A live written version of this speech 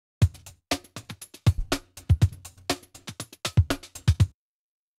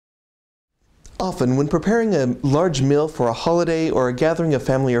Often, when preparing a large meal for a holiday or a gathering of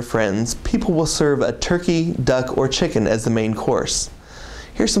family or friends, people will serve a turkey, duck, or chicken as the main course.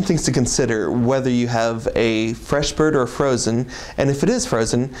 Here's some things to consider whether you have a fresh bird or frozen, and if it is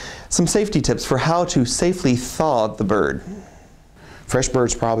frozen, some safety tips for how to safely thaw the bird. Fresh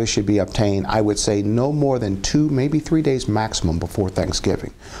birds probably should be obtained, I would say, no more than 2, maybe 3 days maximum before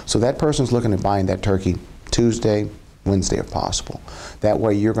Thanksgiving. So that person's looking at buying that turkey Tuesday, Wednesday if possible. That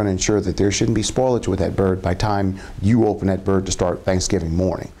way you're going to ensure that there shouldn't be spoilage with that bird by the time you open that bird to start Thanksgiving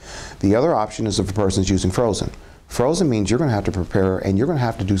morning. The other option is if a person's using frozen. Frozen means you're going to have to prepare and you're going to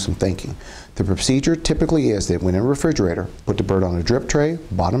have to do some thinking. The procedure typically is that when in a refrigerator, put the bird on a drip tray,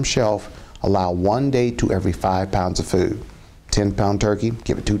 bottom shelf, allow 1 day to every 5 pounds of food. 10-pound turkey,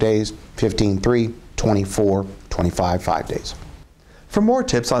 give it 2 days, 15, 3, 24, 25, 5 days. For more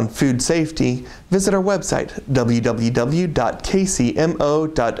tips on food safety, visit our website,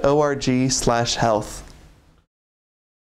 www.kcmo.org/health.